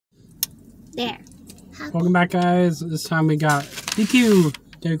There. Welcome back, guys. This time we got DQ,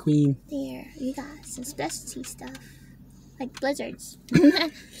 Dairy Queen. There, you got some specialty stuff. Like blizzards.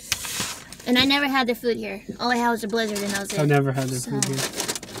 And I never had their food here. All I had was a blizzard and that was it. I've never had their food here.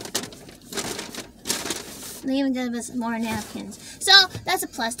 They even gave us more napkins. So, that's a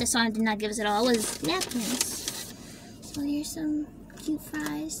plus. This one did not give us at all. It was napkins. So, here's some cute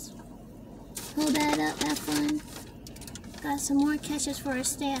fries. Hold that up. Have fun. Got some more catches for our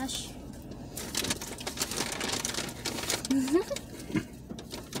stash.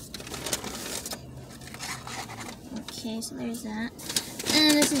 Okay, so there's that.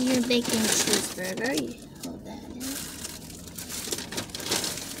 And this is your bacon cheeseburger. You hold that in.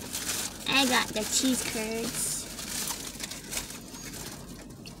 I got the cheese curds.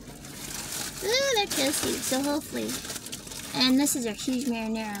 Ooh, they're tasty. So hopefully. And this is our huge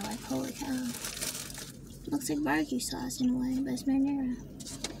marinara. Like, holy cow. Looks like barbecue sauce in a way, but it's marinara.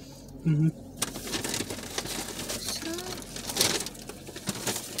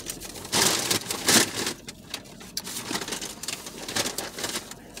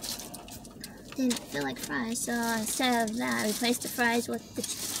 Didn't feel like fries, so instead of that, I replaced the fries with the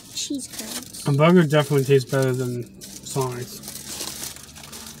cheese curds. A burger definitely tastes better than Sonic's.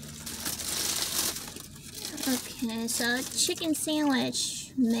 Okay, so chicken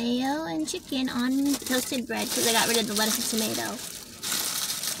sandwich, mayo and chicken on toasted bread because I got rid of the lettuce and tomato.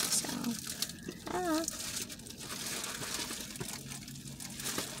 So,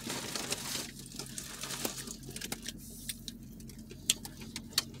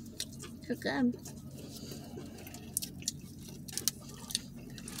 they're good.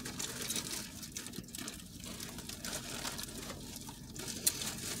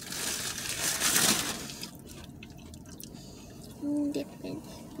 Dip it.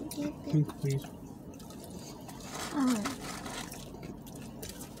 Please. Oh.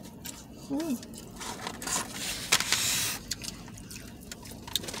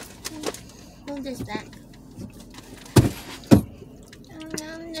 Move this back.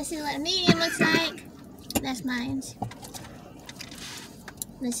 This is what a medium looks like. That's mine.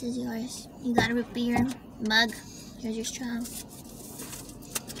 This is yours. You got a root beer mug. Here's your straw.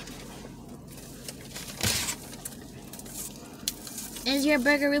 Is your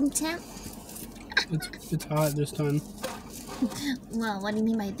burger room temp? It's hot this time. Well, what do you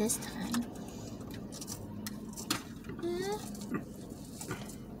mean by this time?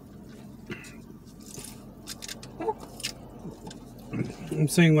 I'm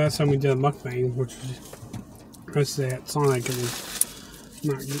saying last time we did a mukbang, which was at Sonic, it was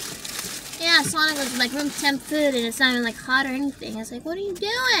not good. Yeah, Sonic was like room temp food and it's not even like hot or anything. I was like, what are you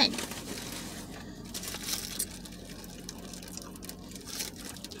doing?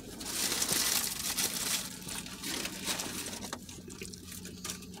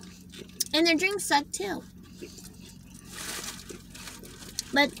 And their drinks suck too.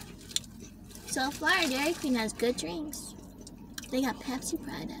 But so far, Dairy Queen has good drinks. They got Pepsi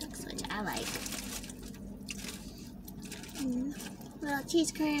products, which I like. Little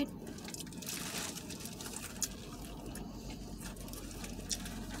cheese curd.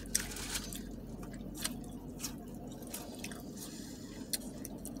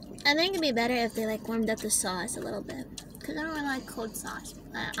 I think it'd be better if they like warmed up the sauce a little bit, cause I don't really like cold sauce.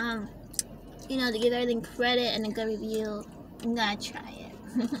 But you know, to give everything credit and a good review, I'm gonna try it.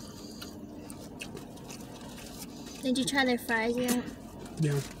 Did you try their fries yet?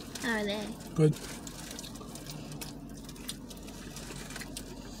 Yeah. How are they? Good.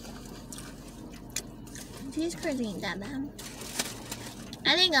 Cheese curds ain't that bad.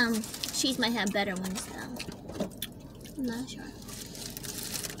 I think cheese might have better ones though. I'm not sure.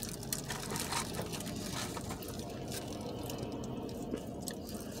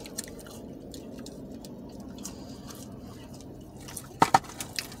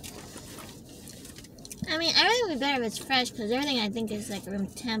 I mean, everything would be better if it's fresh because everything I think is like room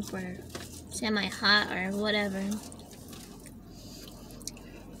temp or semi-hot or whatever.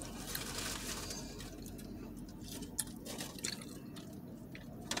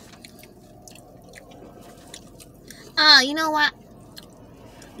 Oh, you know what?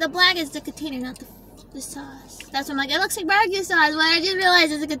 The black is the container, not the sauce. That's what I'm like, it looks like barbecue sauce, but I just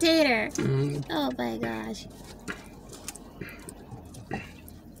realized it's a container. Oh my gosh.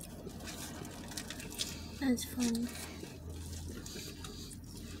 That's funny.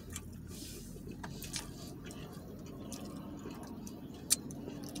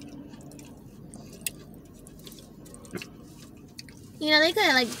 You know, they could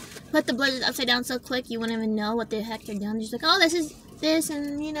have like put the blizzard upside down so quick you wouldn't even know what the heck they're doing. They're just like, oh, this is this,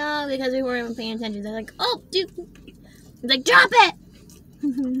 and you know, because we weren't even paying attention. They're like, oh, dude, like, drop it.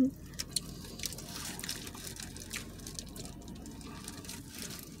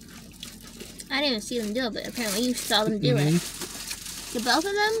 I didn't even see them do it, but apparently you saw them do it. The both of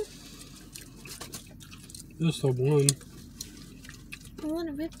them? Just the one. I want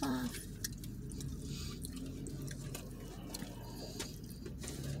to rip off.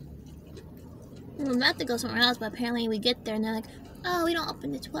 We're about to go somewhere else, but apparently we get there and they're like, oh, we don't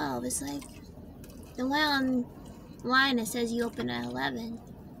open at 12. It's like, the way online it says you open at 11.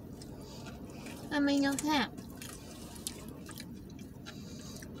 I mean, no thanks.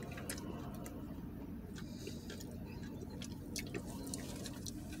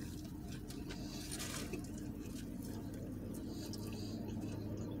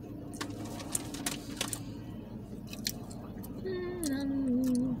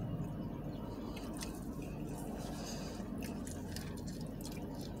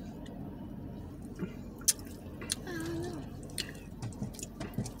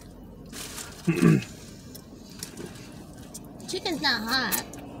 Chicken's not hot.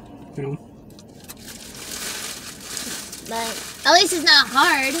 No. But at least it's not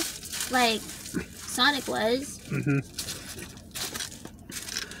hard like Sonic was.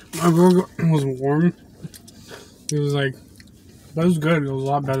 My burger wasn't warm. It was like, that was good. It was a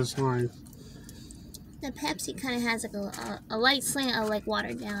lot better than Sonic. The Pepsi kind of has like a light slant of like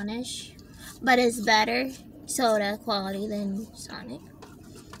watered down-ish, but it's better soda quality than Sonic.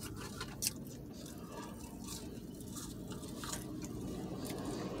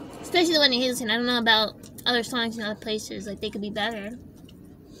 Especially the one in Hazelton. I don't know about other Sonics in other places. Like, they could be better.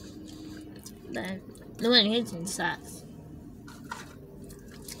 But the one in Hazelton sucks.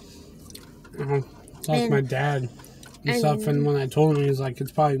 Like my dad and stuff. And when I told him, he was like,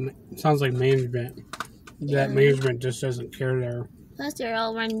 it sounds like management. Yeah. That management just doesn't care there. Plus, they're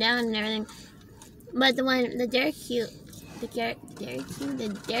all run down and everything. But the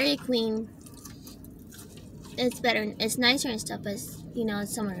Dairy Queen, it's better. It's nicer and stuff, but it's, you know,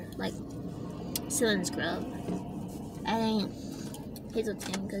 it's somewhere like Sillin's Grove. I think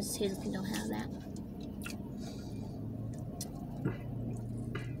Hazelton, because Hazelton don't have that.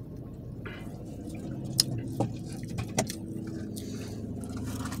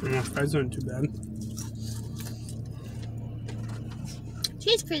 Yeah, fries aren't too bad.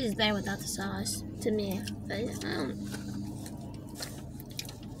 Cheese curds is better without the sauce, to me. But I don't.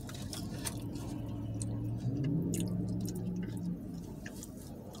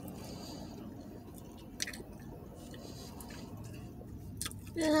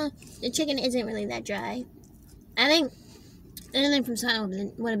 The chicken isn't really that dry. I think anything from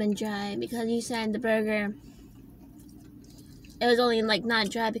Sonic would have been dry because you said the burger, it was only like not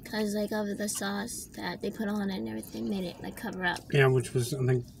dry because like of the sauce that they put on it and everything made it like cover up. Yeah, which was, I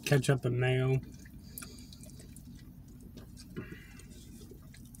think, ketchup and mayo.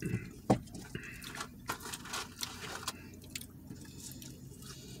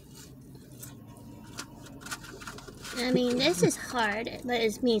 I mean, this is hard, but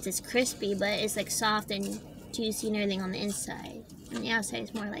it means it's crispy, but it's like soft and juicy and everything on the inside. And the outside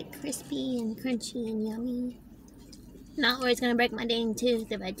is more like crispy and crunchy and yummy. Not where it's gonna break my dang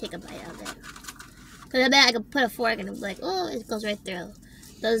tooth if I take a bite of it. Cause I bet I could put a fork and it'd be like, oh, it goes right through.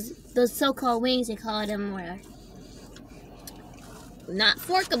 Those so-called wings, they call them, were not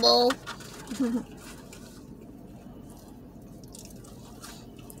forkable.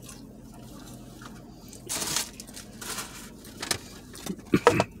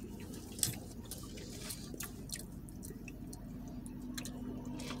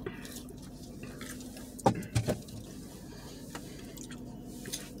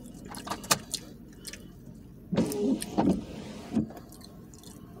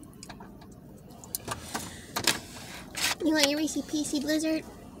 You want your Reese's PC Blizzard?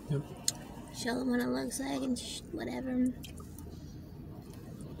 Yep. Show them what it looks like and whatever.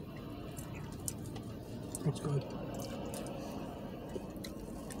 That's good.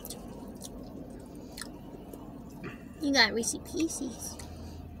 You got Reese's Pieces.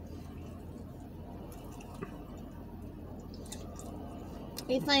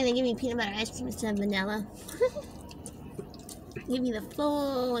 It's funny they give me peanut butter ice cream instead of vanilla. Give me the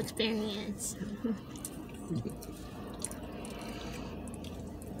full experience.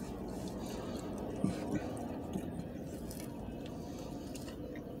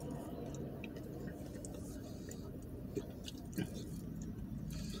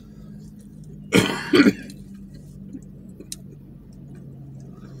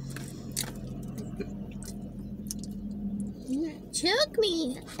 Choke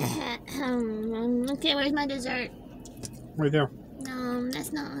me. Okay, where's my dessert? Right there.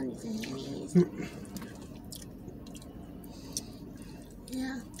 That's not on these anyways.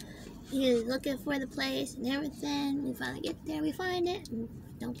 Yeah. He's looking for the place and everything. We finally get there, we find it, and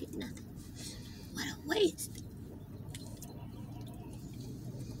don't get nothing. waste.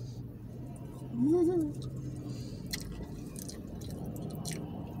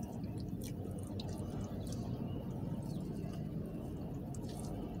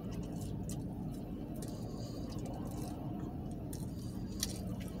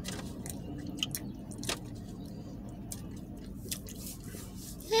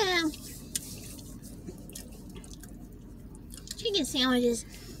 Yeah. Chicken sandwiches.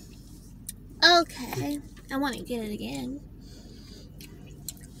 Okay. I want to get it again.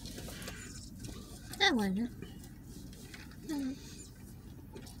 That one.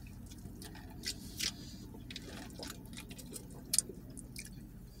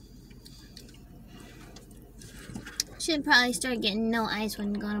 Should probably start getting no ice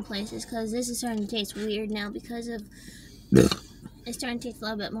when going to places, because this is starting to taste weird now because of it's starting to taste a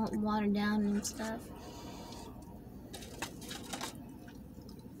little bit more watered down and stuff.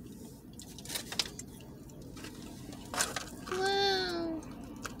 Wow.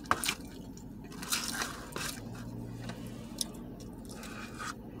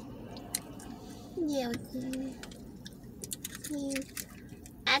 Yeah, we can.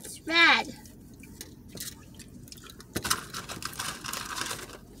 That's red.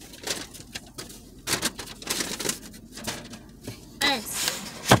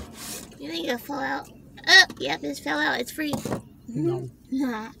 You think it'll fall out? Oh, yep, this fell out. It's free. No.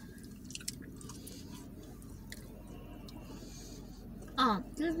 Oh,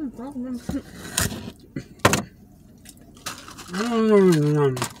 this is broken.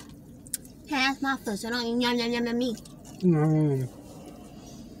 Hey, that's my foot, so don't eat yum yum yum yum me. No.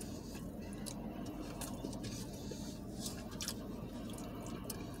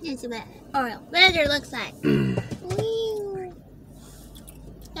 This is what Oreo Ledger looks like.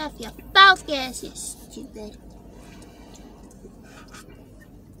 If you focus, you stupid.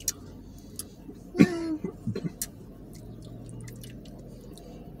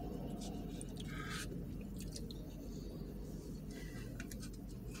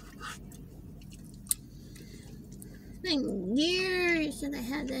 It's been years since I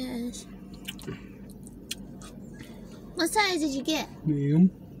had this. What size did you get?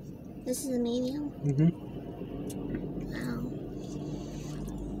 Medium. This is a medium? Wow.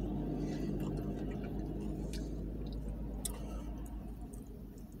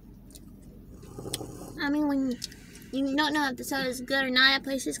 I mean, when you don't know if the soda is good or not at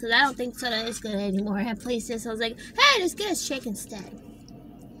places, because I don't think soda is good anymore at places. So I was like, hey, just get a shake instead.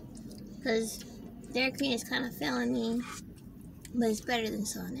 Because Dairy Queen is kind of failing me, but it's better than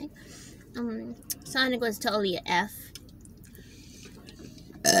Sonic. Sonic was totally an F.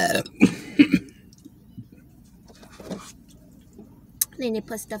 Then they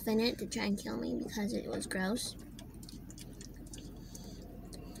put stuff in it to try and kill me because it was gross.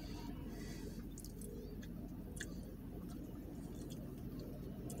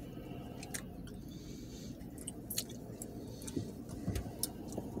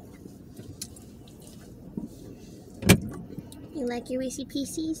 You like your Reese's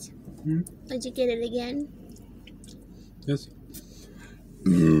Pieces? Did you get it again? Yes.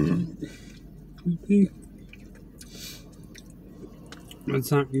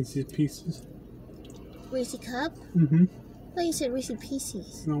 It's not Reese's Pieces. Reese's Cup? I thought you said Reese's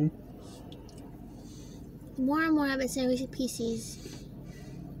Pieces. No. More and more I've been saying Reese's Pieces.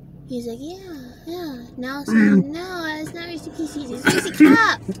 He's like, yeah. Now I'm saying, no, it's not Reese's Pieces, it's Reese's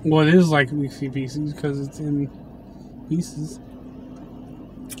Cup. Well, it is like Reese's Pieces because it's in pieces.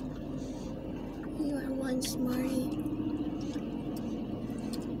 You are one smarty.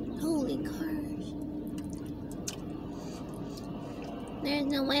 Holy cars. There's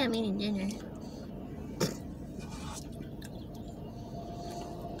no way I'm eating dinner.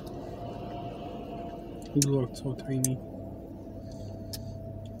 You look so tiny.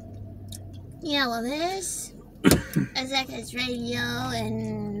 Yeah, well, this is like its radio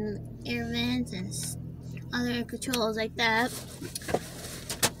and air vents and other controls like that.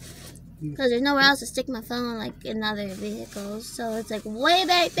 Because there's nowhere else to stick my phone like in other vehicles. So it's like way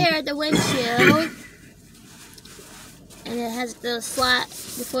back there at the windshield. And it has the slot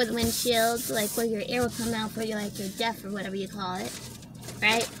before the windshield, like where your air will come out for your deaf or whatever you call it.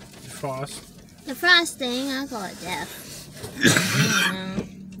 Right? Frost. The frost thing, I call it deaf. I don't know.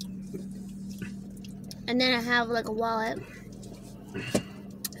 And then I have like a wallet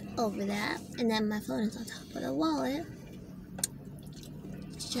over that. And then my phone is on top of the wallet.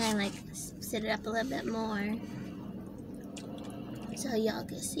 To try and like set it up a little bit more. So y'all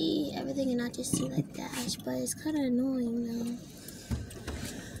can see everything and not just see like dash. But it's kind of annoying though.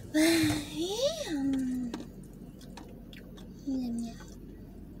 But yeah.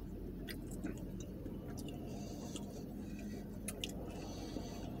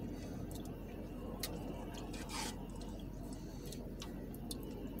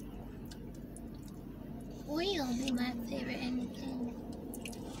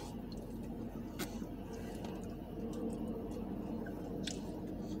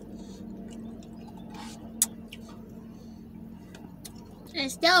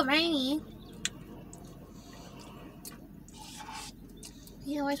 It's still rainy.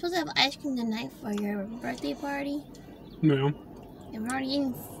 Yeah, we're supposed to have ice cream tonight for your birthday party. No. And we're already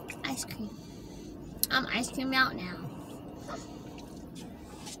eating ice cream. I'm ice cream out now.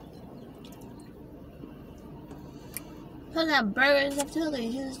 Supposed to have burgers. I told her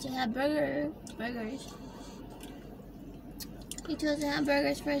you supposed to have burgers. He chose to have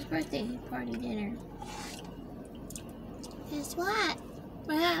burgers for his birthday party dinner. Guess what?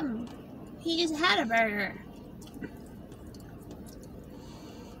 What happened? He just had a burger.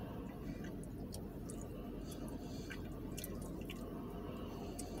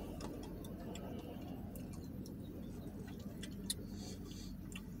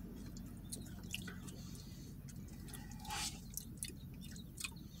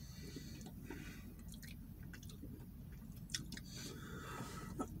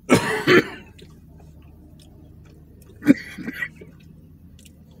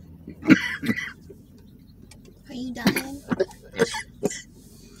 Are you dying?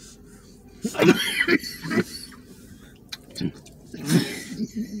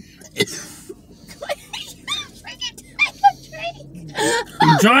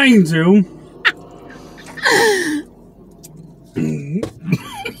 I'm trying to.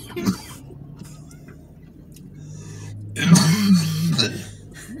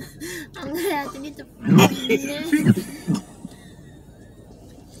 I'm gonna have to get the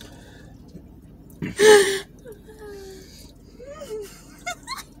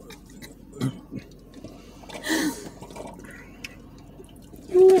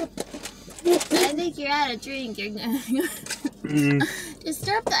I think you're out of drink. You're gonna just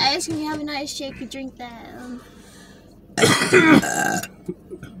stir up the ice cream. You have a nice shake. You drink that.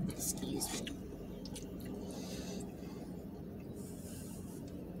 Excuse me.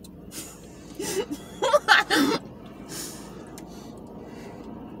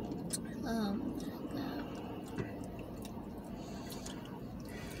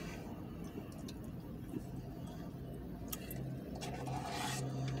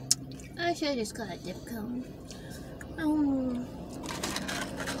 I should have just got a dip cone.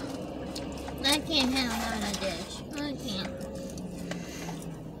 I can't handle having a dish. I can't.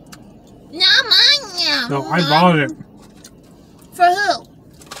 Not mine now. No, I bought it. For who?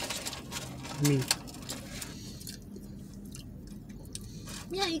 Me.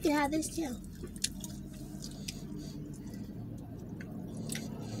 Yeah, you can have this too.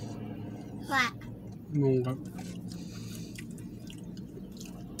 What? No.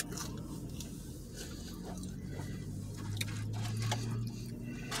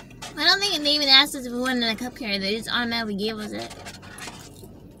 I don't think they even asked us if we wanted a cup carrier. They just automatically gave us it.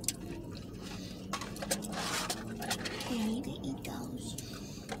 Here, you can eat those.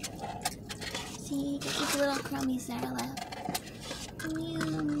 See, you can eat the little crummies that are left.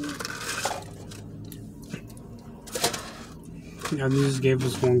 Yeah, they just gave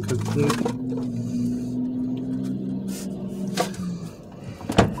us one cookie.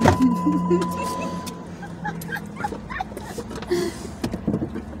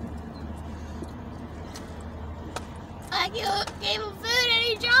 I gave him food and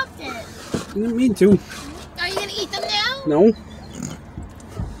he dropped it. Me too. Are you gonna eat them now? No.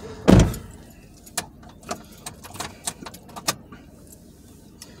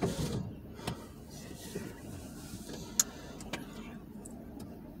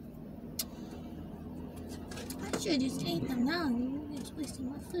 I should just ate them now. You're just wasting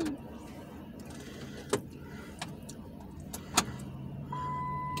my food.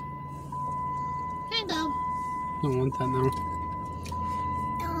 Here you go. Don't want that now.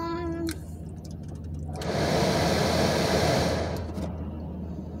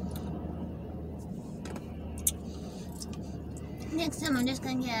 Next time I'm just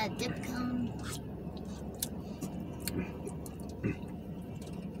gonna get a dip cone.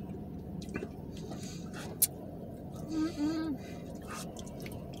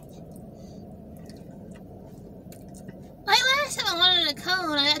 Like last time I wanted a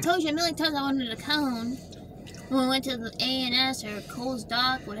cone. I told you a million times I wanted a cone. When we went to the A&S or Cole's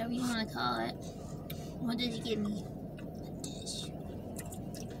Dock, whatever you want to call it. What did he give me? A dish.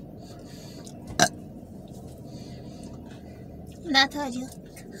 And I told you,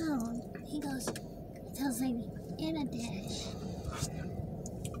 cone. He goes, tells me, in a dish.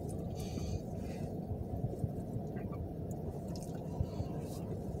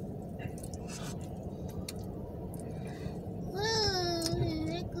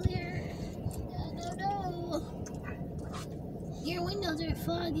 Your windows are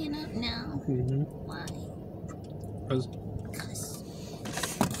fogging up now. Why?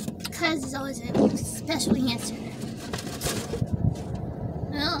 Because is always a special answer.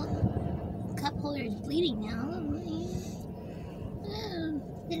 bleeding now. Oh,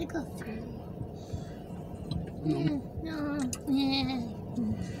 did it go through? No. No. Yeah.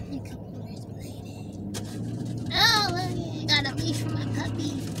 A couple there's bleeding. Oh, look, I got a leash for my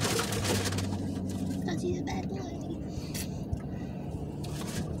puppy. Because he's a bad boy.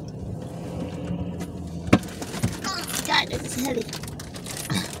 Oh, God, this is heavy.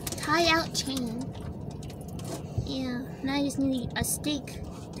 Tie out chain. Yeah, now I just need a stake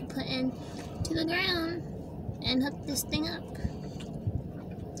to put in to the ground and hook this thing up.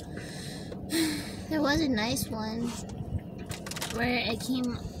 There was a nice one where it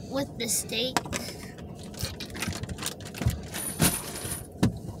came with the stake.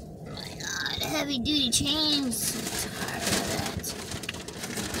 Oh my God, heavy duty chains. I'm tired of that.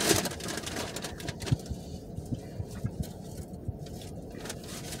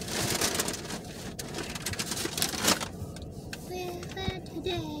 Where did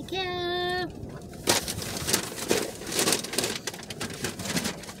they go?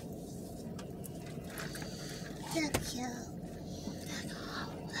 Thank you.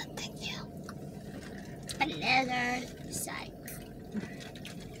 Thank you. A lizard. Psych.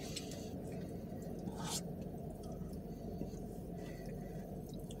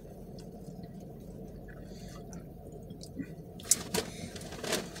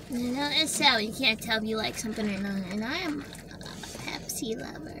 You know, it's sad you can't tell if you like something or not, and I am a Pepsi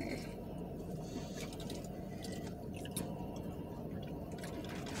lover.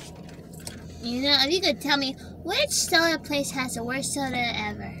 You know, if you could tell me which soda place has the worst soda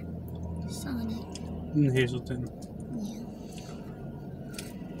ever? Sonic. Hazelton. Yeah.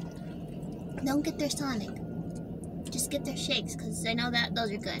 Don't get their Sonic. Just get their shakes, because I know that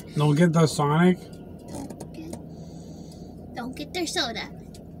those are good. Don't get the Sonic? Don't get their soda.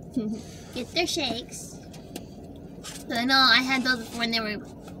 Get their shakes. But I know I had those before and they were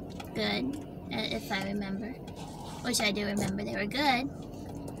good, if I remember. Which I do remember they were good.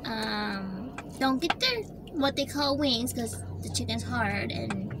 Don't get their, what they call wings, because the chicken's hard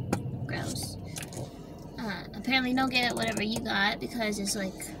and gross. Apparently don't get whatever you got, because it's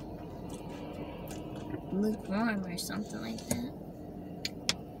like lukewarm or something like that.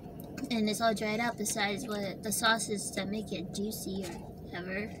 And it's all dried out besides what the sauces that make it juicy or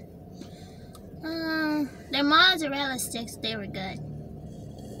whatever. Their mozzarella sticks, they were good.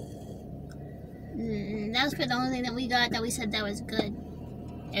 That was for the only thing that we got that we said that was good.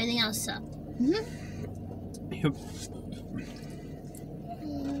 Everything else sucked. Yep.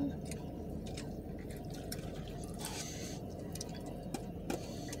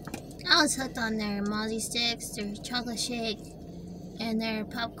 I was hooked on their mozzie sticks, their chocolate shake, and their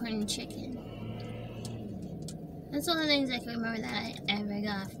popcorn chicken. That's all the things I can remember that I ever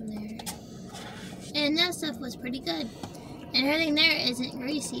got from there. And that stuff was pretty good. And everything there isn't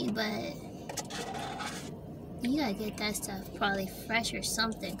greasy, but you gotta get that stuff probably fresh or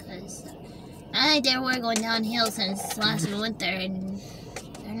something, because I think they were going downhill since last winter, and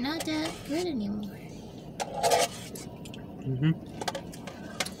they're not that good anymore.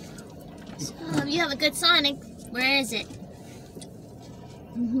 So if you have a good Sonic, where is it?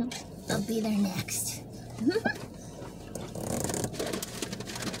 I'll be there next.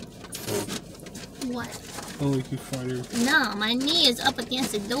 What? Oh, like you farted. No, my knee is up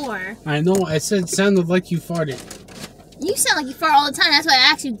against the door. I know, I said it sounded like you farted. You sound like you fart all the time. That's why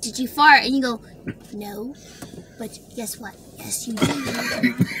I asked you, did you fart? And you go, no. But guess what? Yes, you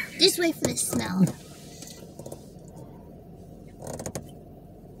did. Just wait for the smell.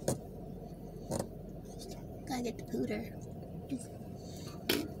 Gotta get the pooter.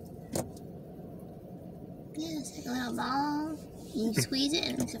 Yeah, it's like a little ball. You squeeze it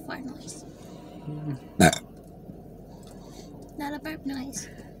and it makes a fart noise. Not a burp noise.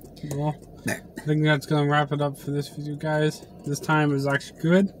 Well, I think that's going to wrap it up for this video, guys. This time is actually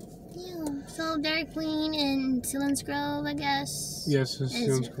good. Yeah, so Dairy Queen in Sealands Grove, I guess. Yes, it's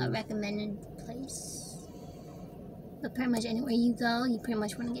is a recommended place. But pretty much anywhere you go, you pretty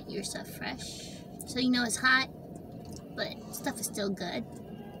much want to get your stuff fresh. So you know it's hot, but stuff is still good.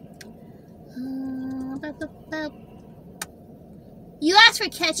 You asked for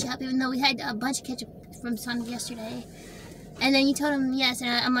ketchup, even though we had a bunch of ketchup from Sonic yesterday. And then you told him yes,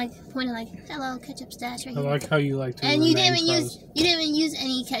 and I'm like pointing like, hello, ketchup stash right here. I like how you like to. And you didn't even use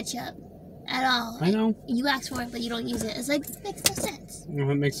any ketchup at all. I know. You asked for it, but you don't use it. It's like, it makes no sense. You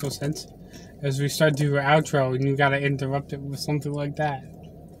know, it makes no sense. As we start to do our outro, and you gotta interrupt it with something like that.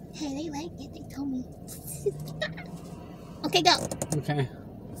 Hey, they like it. They told me. Okay, go. Okay.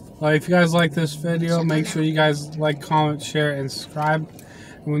 Well, if you guys like this video, make sure you guys like, comment, share, and subscribe.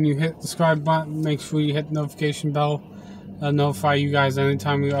 And when you hit the subscribe button, make sure you hit the notification bell. I'll notify you guys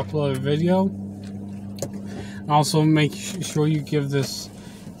anytime we upload a video. Also, make sure you give this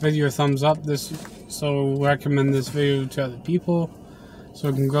video a thumbs up. So recommend this video to other people, so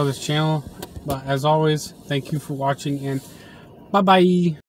we can grow this channel. But as always, thank you for watching, and bye bye.